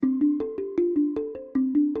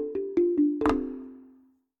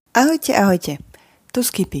Ahojte, ahojte. Tu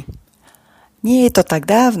Skipy. Nie je to tak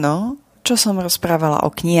dávno, čo som rozprávala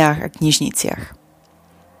o knihách a knižniciach.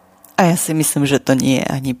 A ja si myslím, že to nie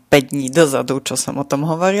je ani 5 dní dozadu, čo som o tom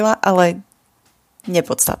hovorila, ale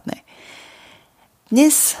nepodstatné.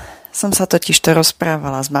 Dnes som sa totižto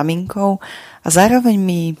rozprávala s maminkou a zároveň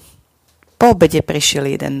mi po obede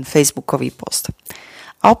prišiel jeden facebookový post.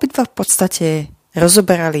 A obidva v podstate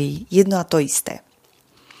rozoberali jedno a to isté.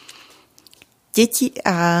 Deti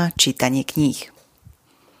a čítanie kníh.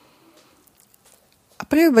 A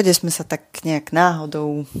pri obede sme sa tak nejak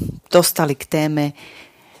náhodou dostali k téme,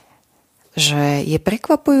 že je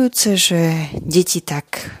prekvapujúce, že deti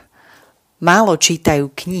tak málo čítajú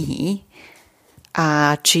knihy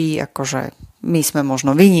a či akože my sme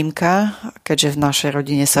možno výnimka, keďže v našej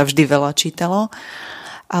rodine sa vždy veľa čítalo,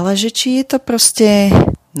 ale že či je to proste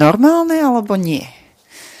normálne alebo nie.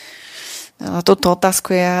 Na túto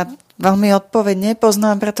otázku ja veľmi odpoveď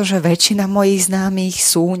nepoznám, pretože väčšina mojich známych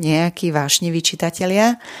sú nejakí vášniví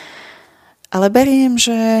čitatelia, ale beriem,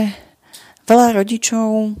 že veľa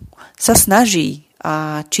rodičov sa snaží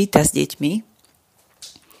a číta s deťmi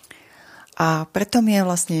a preto mi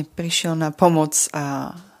vlastne prišiel na pomoc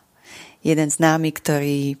jeden známy,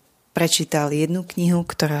 ktorý prečítal jednu knihu,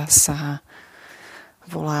 ktorá sa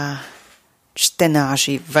volá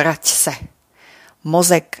Čtenáži, vrať se.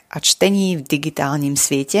 Mozek a čtení v digitálním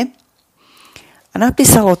svete. A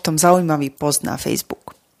napísal o tom zaujímavý post na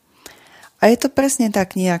Facebook. A je to presne tá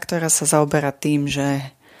kniha, ktorá sa zaoberá tým,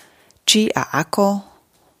 že či a ako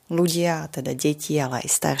ľudia, teda deti, ale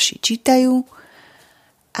aj starší čítajú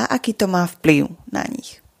a aký to má vplyv na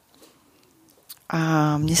nich.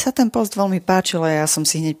 A mne sa ten post veľmi páčil a ja som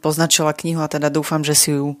si hneď poznačila knihu a teda dúfam, že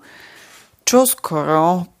si ju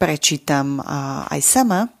čoskoro prečítam aj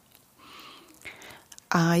sama.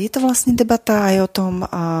 A je to vlastne debata aj o tom,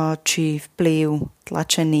 či vplyv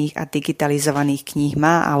tlačených a digitalizovaných kníh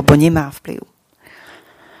má alebo nemá vplyv.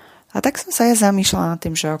 A tak som sa ja zamýšľala nad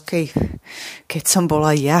tým, že keď som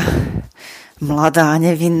bola ja mladá,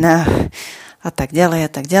 nevinná a tak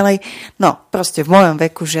ďalej. No, proste v mojom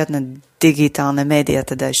veku žiadne digitálne médiá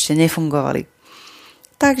teda ešte nefungovali.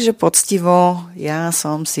 Takže poctivo ja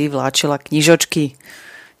som si vláčila knižočky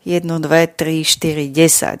 1, 2, 3, 4,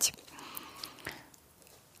 10.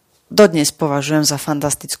 Dodnes považujem za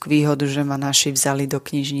fantastickú výhodu, že ma naši vzali do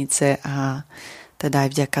knižnice a teda aj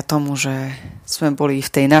vďaka tomu, že sme boli v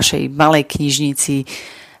tej našej malej knižnici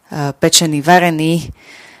pečení, varení,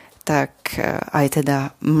 tak aj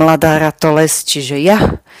teda mladá ratoles, čiže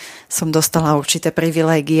ja som dostala určité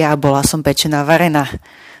privilégia a bola som pečená, varená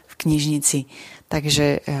v knižnici.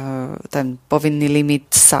 Takže ten povinný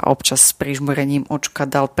limit sa občas s prižmúrením očka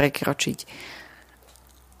dal prekročiť.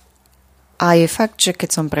 A je fakt, že keď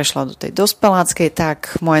som prešla do tej dospeláckej,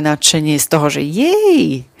 tak moje nadšenie z toho, že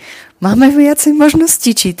máme viacej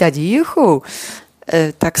možností čítať,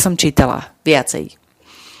 tak som čítala viacej.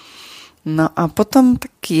 No a potom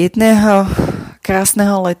tak jedného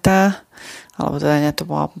krásneho leta, alebo teda to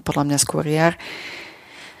bola podľa mňa skôr jar,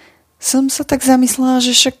 som sa tak zamyslela,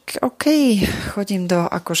 že však chodím do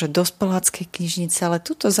akože dospeláckej knižnice, ale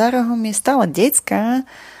tuto za rohom je stále detská.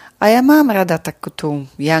 A ja mám rada takú tú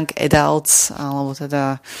young adults, alebo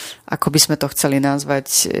teda, ako by sme to chceli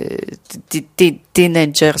nazvať,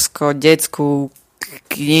 tínedžersko, detskú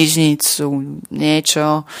knižnicu,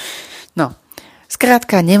 niečo. No,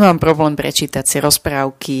 skrátka, nemám problém prečítať si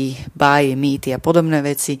rozprávky, báje, mýty a podobné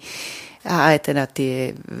veci. A aj teda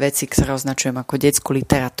tie veci, ktoré označujem ako detskú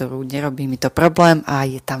literatúru, nerobí mi to problém a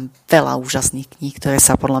je tam veľa úžasných kníh, ktoré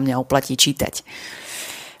sa podľa mňa oplatí čítať.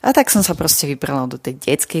 A tak som sa proste vybrala do tej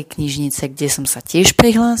detskej knižnice, kde som sa tiež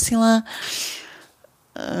prihlásila.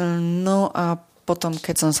 No a potom,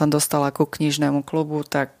 keď som sa dostala ku knižnému klubu,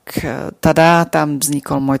 tak tam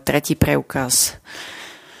vznikol môj tretí preukaz.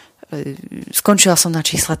 Skončila som na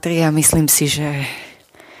čísle 3 a myslím si, že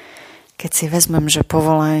keď si vezmem, že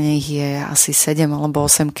povolanie je asi 7 alebo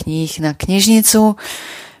 8 kníh na knižnicu,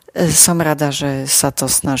 som rada, že sa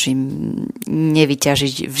to snažím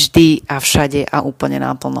nevyťažiť vždy a všade a úplne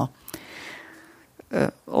naplno.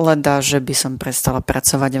 Leda, že by som prestala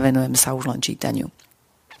pracovať a venujem sa už len čítaniu.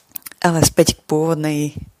 Ale späť k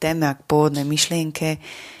pôvodnej téme a k pôvodnej myšlienke,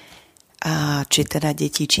 a či teda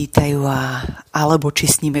deti čítajú alebo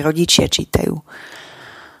či s nimi rodičia čítajú.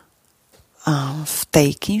 A v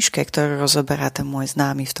tej knižke, ktorú rozoberá ten môj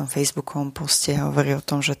známy v tom facebookovom poste, hovorí o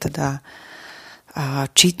tom, že teda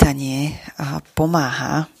čítanie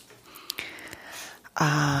pomáha a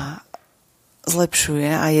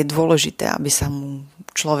zlepšuje a je dôležité, aby sa mu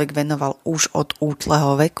človek venoval už od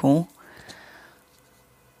útleho veku.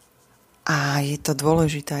 A A je to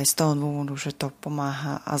dôležité aj z toho dôvodu, že to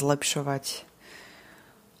pomáha a zlepšovať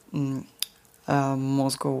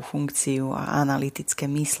mozgovú funkciu a analytické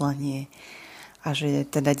myslenie. A že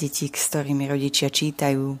teda deti, s ktorými rodičia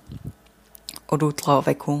čítajú od útleho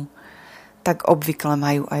veku, tak obvykle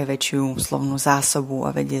majú aj väčšiu slovnú zásobu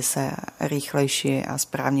a vedie sa rýchlejšie a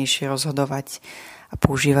správnejšie rozhodovať a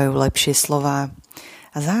používajú lepšie slová.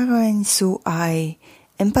 A zároveň sú aj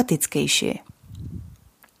empatickejšie.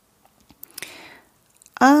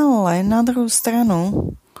 Ale na druhú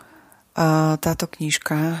stranu táto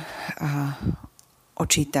knižka o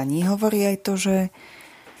čítaní hovorí aj to, že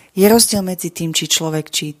je rozdiel medzi tým, či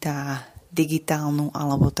človek číta digitálnu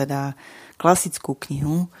alebo teda klasickú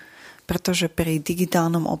knihu, pretože pri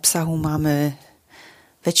digitálnom obsahu máme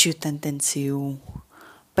väčšiu tendenciu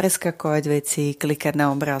preskakovať veci, klikať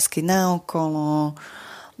na obrázky naokolo,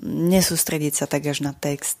 nesústrediť sa tak až na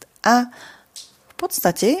text. A v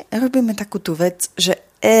podstate robíme takú tú vec, že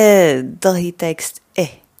dlhý text,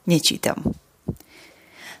 nečítam.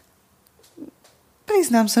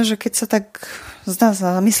 Priznám sa, že keď sa tak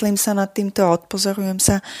zamyslím sa nad týmto a odpozorujem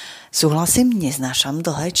sa, súhlasím, neznášam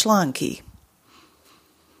dlhé články.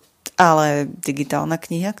 Ale digitálna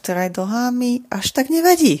kniha, ktorá je dlhá, mi až tak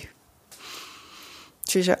nevadí.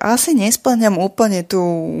 Čiže asi nespĺňam úplne tú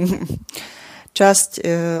časť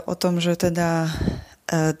o tom, že teda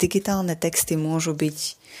digitálne texty môžu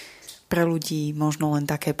byť pre ľudí možno len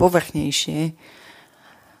také povrchnejšie,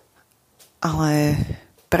 ale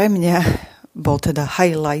pre mňa bol teda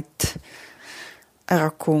highlight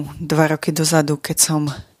roku, 2 roky dozadu, keď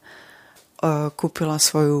som kúpila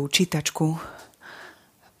svoju čítačku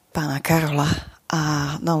pána Karola a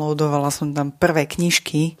naloadovala som tam prvé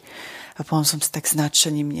knižky a potom som si tak s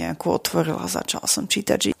nadšením nejakú otvorila a začala som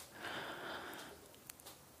čítať.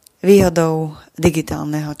 Výhodou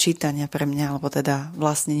digitálneho čítania pre mňa, alebo teda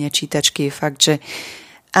vlastnenie čítačky je fakt, že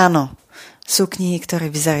áno, sú knihy,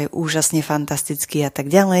 ktoré vyzerajú úžasne fantasticky a tak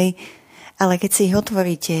ďalej, ale keď si ich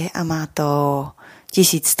otvoríte a má to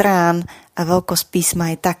 1000 strán a veľkosť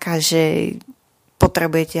písma je taká, že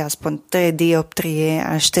potrebujete aspoň 3 dioptrie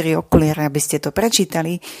a 4 okuliare, aby ste to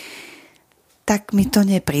prečítali, tak mi to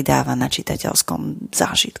nepridáva na čitateľskom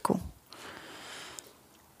zážitku.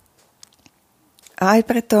 A aj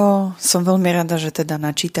preto som veľmi rada, že teda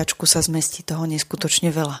na čítačku sa zmestí toho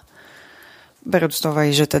neskutočne veľa. Berúc to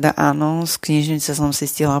aj, že teda áno, z knižnice som si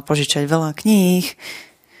stihla požičať veľa kníh,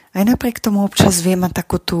 aj napriek tomu občas viem mať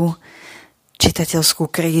takú tú čitateľskú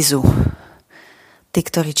krízu. Tí,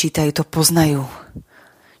 ktorí čítajú, to poznajú.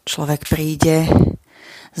 Človek príde,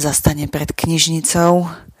 zastane pred knižnicou,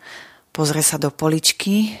 pozrie sa do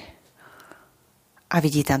poličky a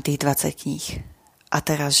vidí tam tých 20 kníh. A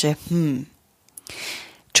teraz, že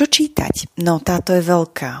čo čítať? No, táto je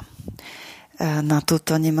veľká. Na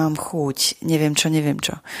túto nemám chuť. Neviem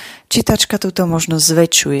čo. Čítačka túto možnosť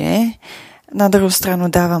zväčšuje, na druhú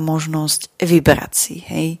stranu dáva možnosť vybrať si.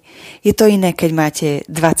 Hej. Je to iné, keď máte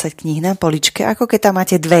 20 kníh na poličke, ako keď tam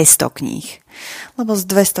máte 200 kníh. Lebo z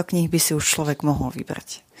 200 kníh by si už človek mohol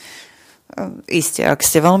vybrať. Isté, ak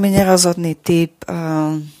ste veľmi nerozhodný typ,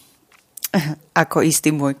 ako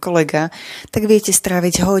istý môj kolega, tak viete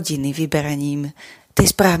stráviť hodiny vyberaním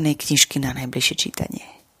tej správnej knižky na najbližšie čítanie.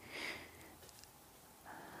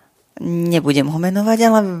 Nebudem ho menovať,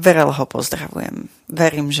 ale veľa ho pozdravujem.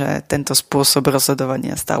 Verím, že tento spôsob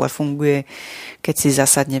rozhodovania stále funguje, keď si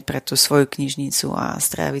zasadne pre tú svoju knižnicu a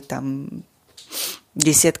strávi tam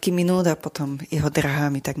desiatky minút a potom jeho drahá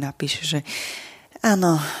mi tak napíše, že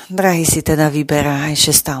áno, drahý si teda vyberá,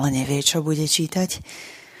 ešte stále nevie, čo bude čítať.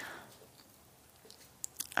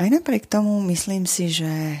 Aj napriek tomu myslím si, že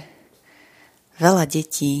veľa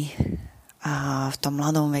detí a v tom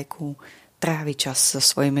mladom veku trávi čas so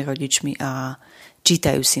svojimi rodičmi a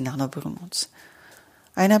čítajú si na dobrú noc.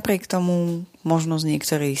 Aj napriek tomu možno z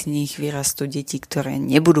niektorých z nich vyrastú deti, ktoré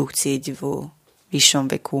nebudú chcieť vo vyššom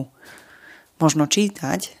veku možno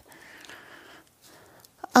čítať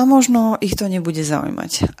a možno ich to nebude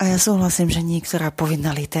zaujímať. A ja súhlasím, že niektorá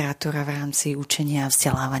povinná literatúra v rámci učenia a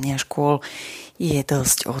vzdelávania škôl je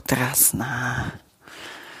dosť otrasná.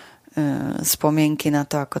 Spomienky na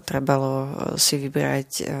to, ako trebalo si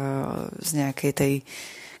vybrať z nejakej tej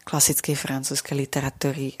klasickej francúzskej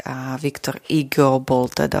literatúry a Victor Hugo bol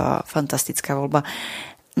teda fantastická voľba.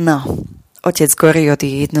 No, Otec Goriot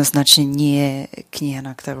je jednoznačne nie kniha,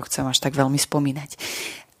 na ktorú chcem až tak veľmi spomínať.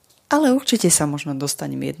 Ale určite sa možno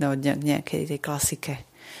dostanem jedného dňa k nejakej tej klasike.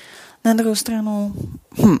 Na druhú stranu,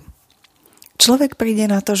 človek príde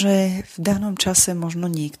na to, že v danom čase možno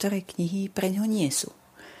niektoré knihy pre ňo nie sú.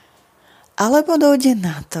 Alebo dojde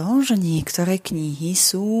na to, že niektoré knihy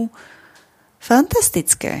sú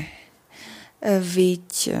fantastické.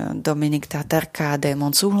 Viď Dominik Tatarka a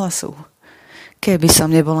Démon súhlasu. Keby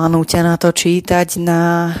som nebola nútená to čítať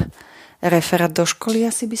na referát do školy,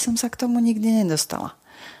 asi by som sa k tomu nikdy nedostala.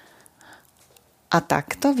 A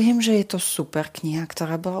takto viem, že je to super kniha,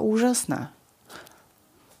 ktorá bola úžasná.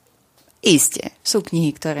 Isté, sú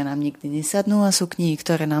knihy, ktoré nám nikdy nesadnú a sú knihy,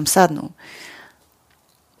 ktoré nám sadnú.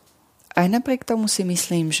 Aj napriek tomu si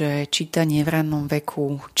myslím, že čítanie v rannom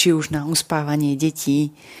veku, či už na uspávanie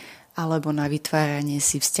detí, alebo na vytváranie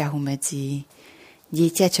si vzťahu medzi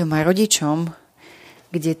dieťaťom a rodičom,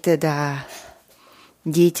 kde teda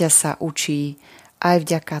dieťa sa učí aj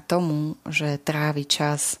vďaka tomu, že trávi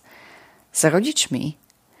čas s rodičmi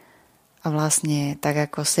a vlastne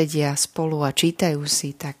tak ako sedia spolu a čítajú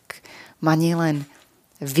si, tak má nielen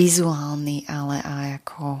vizuálny, ale aj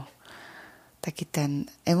ako taký ten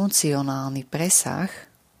emocionálny presah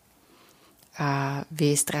a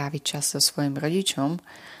vie stráviť čas so svojim rodičom,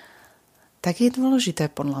 tak je dôležité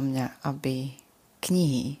podľa mňa, aby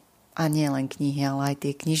knihy, a nie len knihy, ale aj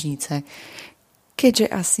tie knižnice, keďže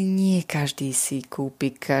asi nie každý si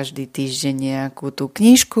kúpi každý týždeň nejakú tú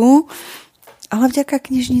knižku, ale vďaka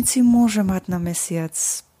knižnici môže mať na mesiac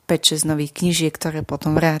 5-6 nových knižiek, ktoré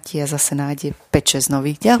potom vráti a zase nájde 5-6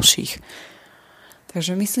 nových ďalších.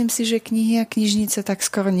 Takže myslím si, že knihy a knižnice tak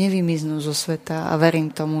skoro nevymiznú zo sveta a verím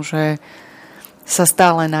tomu, že sa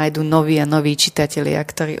stále nájdu noví a noví čitatelia,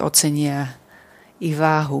 ktorí ocenia ich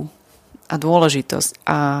váhu a dôležitosť.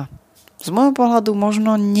 A z môjho pohľadu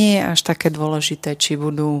možno nie je až také dôležité, či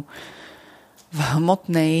budú v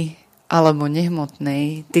hmotnej alebo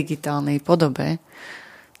nehmotnej digitálnej podobe.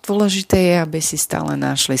 Dôležité je, aby si stále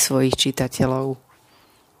našli svojich čitateľov.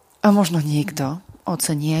 A možno niekto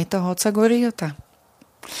ocení aj toho Cagoriota.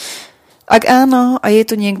 Ak áno, a je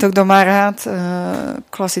tu niekto, kto má rád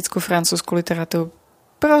klasickú francúzsku literatúru,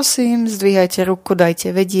 prosím, zdvíhajte ruku,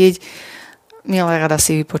 dajte vedieť. Milá rada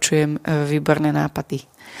si vypočujem výborné nápady.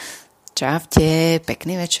 Čaute,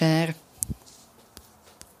 pekný večer.